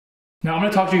Now I'm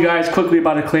going to talk to you guys quickly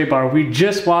about a clay bar. We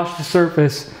just washed the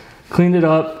surface, cleaned it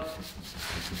up,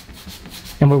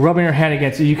 and we're rubbing our hand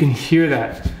against it. You can hear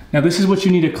that. Now this is what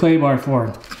you need a clay bar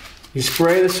for. You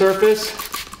spray the surface,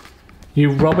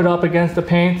 you rub it up against the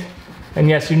paint, and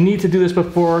yes, you need to do this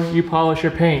before you polish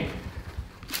your paint.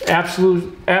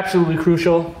 Absolutely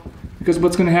crucial, because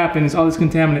what's going to happen is all this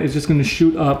contaminant is just going to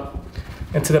shoot up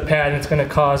into the pad and it's going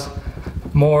to cause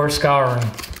more scouring.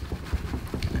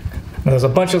 Now, there's a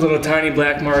bunch of little tiny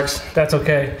black marks. That's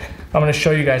okay. I'm going to show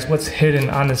you guys what's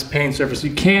hidden on this paint surface.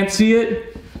 You can't see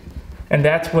it, and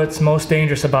that's what's most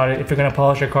dangerous about it if you're going to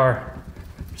polish your car.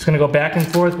 Just going to go back and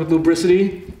forth with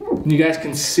lubricity, and you guys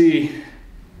can see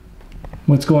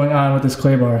what's going on with this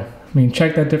clay bar. I mean,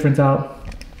 check that difference out.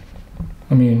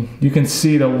 I mean, you can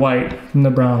see the white from the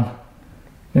brown.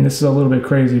 And this is a little bit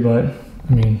crazy, but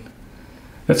I mean,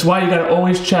 that's why you got to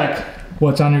always check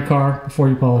what's on your car before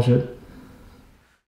you polish it.